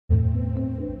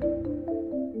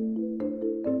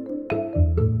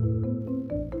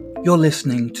You're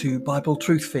listening to Bible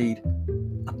Truth Feed,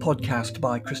 a podcast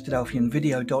by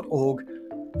Christadelphianvideo.org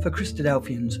for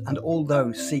Christadelphians and all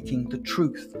those seeking the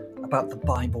truth about the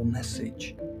Bible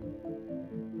message.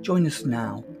 Join us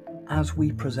now as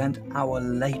we present our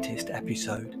latest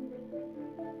episode.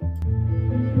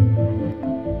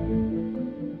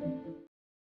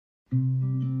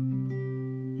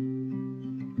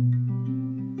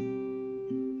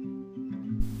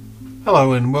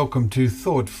 Hello and welcome to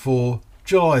Thought for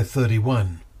July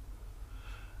 31.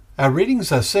 Our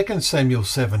readings are 2 Samuel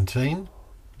 17,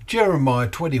 Jeremiah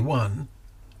 21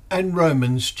 and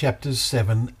Romans chapters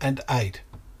 7 and 8.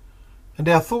 And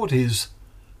our thought is,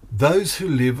 those who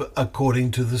live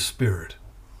according to the Spirit.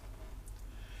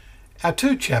 Our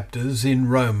two chapters in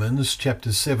Romans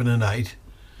chapters 7 and 8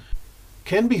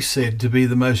 can be said to be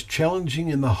the most challenging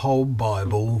in the whole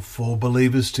Bible for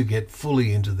believers to get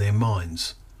fully into their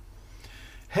minds.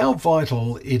 How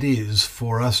vital it is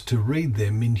for us to read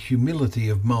them in humility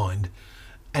of mind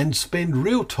and spend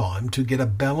real time to get a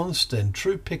balanced and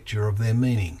true picture of their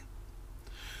meaning.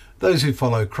 Those who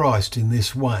follow Christ in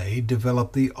this way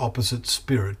develop the opposite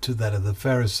spirit to that of the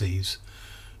Pharisees,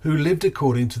 who lived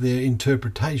according to their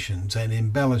interpretations and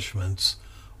embellishments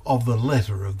of the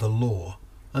letter of the law,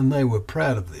 and they were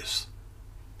proud of this.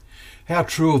 How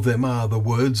true of them are the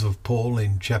words of Paul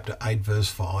in chapter 8 verse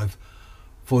 5,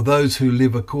 "For those who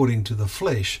live according to the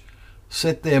flesh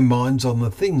set their minds on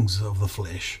the things of the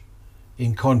flesh."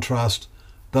 In contrast,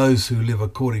 those who live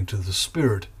according to the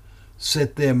Spirit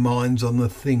set their minds on the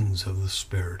things of the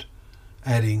Spirit,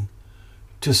 adding,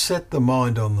 "To set the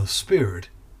mind on the Spirit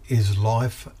is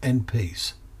life and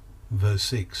peace." Verse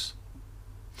 6.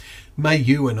 May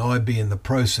you and I be in the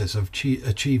process of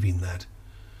achieving that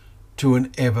to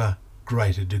an ever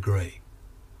greater degree.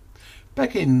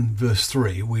 Back in verse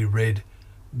 3 we read,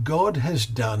 God has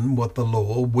done what the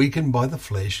law, weakened by the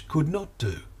flesh, could not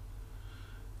do.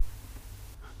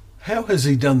 How has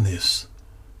he done this?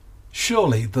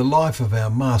 Surely the life of our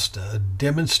Master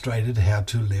demonstrated how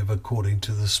to live according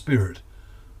to the Spirit.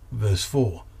 Verse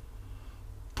 4.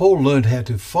 Paul learned how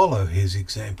to follow his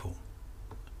example.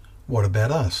 What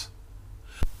about us?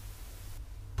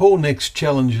 Paul next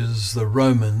challenges the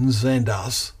Romans and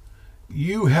us.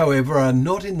 You, however, are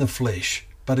not in the flesh,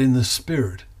 but in the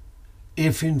Spirit,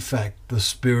 if in fact the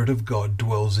Spirit of God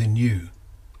dwells in you.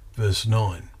 Verse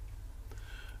 9.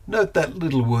 Note that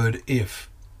little word if.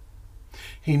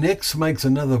 He next makes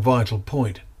another vital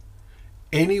point.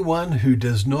 Anyone who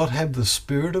does not have the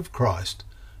Spirit of Christ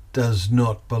does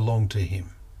not belong to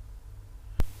him.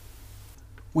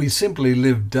 We simply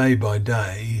live day by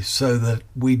day so that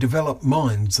we develop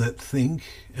minds that think,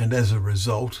 and as a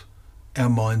result, our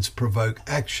minds provoke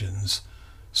actions,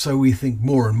 so we think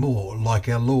more and more like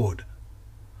our Lord.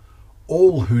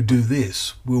 All who do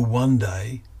this will one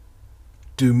day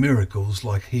do miracles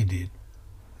like he did.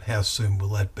 How soon will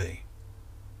that be?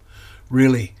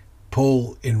 Really,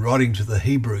 Paul, in writing to the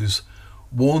Hebrews,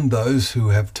 warned those who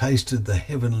have tasted the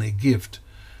heavenly gift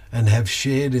and have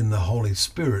shared in the Holy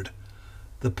Spirit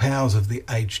the powers of the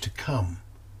age to come.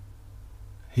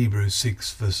 Hebrews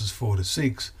 6 verses 4 to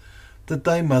 6, that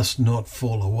they must not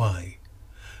fall away.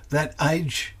 That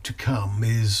age to come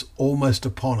is almost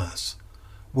upon us,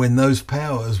 when those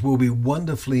powers will be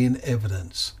wonderfully in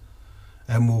evidence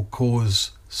and will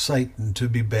cause Satan to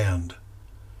be bound.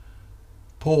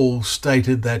 Paul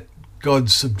stated that God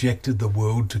subjected the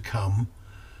world to come,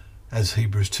 as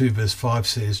Hebrews 2 verse 5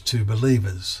 says, to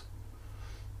believers.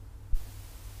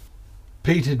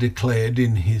 Peter declared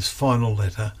in his final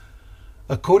letter,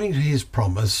 according to his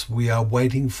promise, we are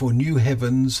waiting for new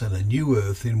heavens and a new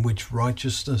earth in which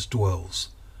righteousness dwells.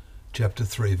 Chapter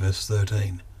 3 verse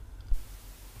 13.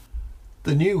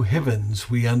 The new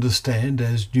heavens we understand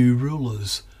as new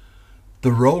rulers,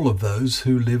 the role of those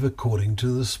who live according to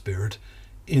the Spirit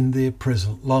in their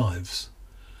present lives.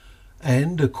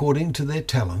 And according to their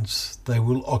talents, they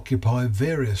will occupy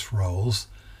various roles,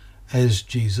 as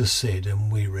Jesus said,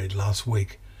 and we read last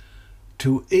week,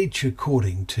 to each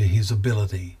according to his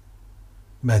ability.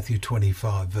 Matthew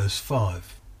 25 verse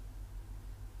 5.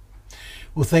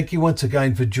 Well, thank you once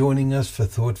again for joining us for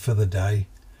Thought for the Day,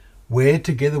 where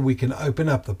together we can open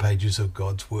up the pages of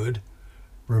God's Word,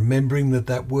 remembering that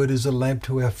that Word is a lamp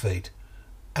to our feet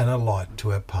and a light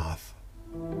to our path.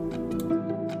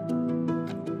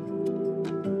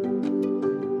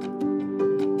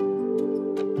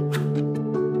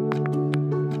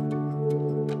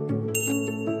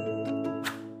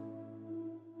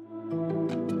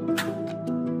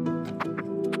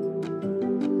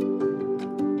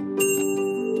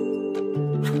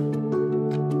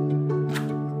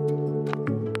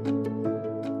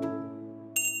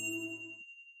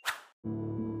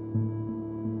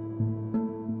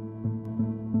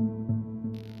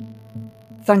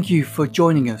 Thank you for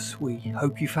joining us. We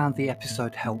hope you found the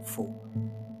episode helpful.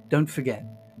 Don't forget,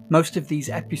 most of these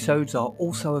episodes are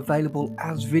also available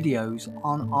as videos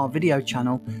on our video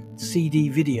channel,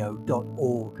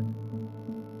 cdvideo.org.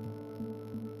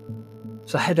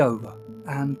 So head over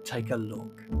and take a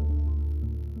look.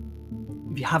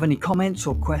 If you have any comments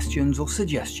or questions or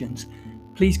suggestions,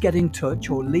 please get in touch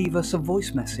or leave us a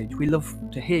voice message. We love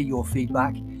to hear your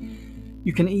feedback.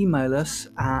 You can email us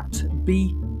at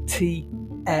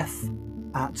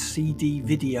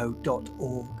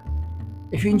btf@cdvideo.org.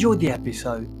 If you enjoyed the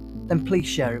episode, then please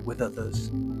share it with others.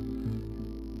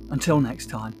 Until next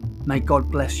time, may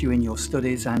God bless you in your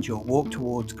studies and your walk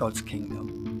towards God's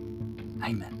kingdom.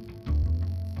 Amen.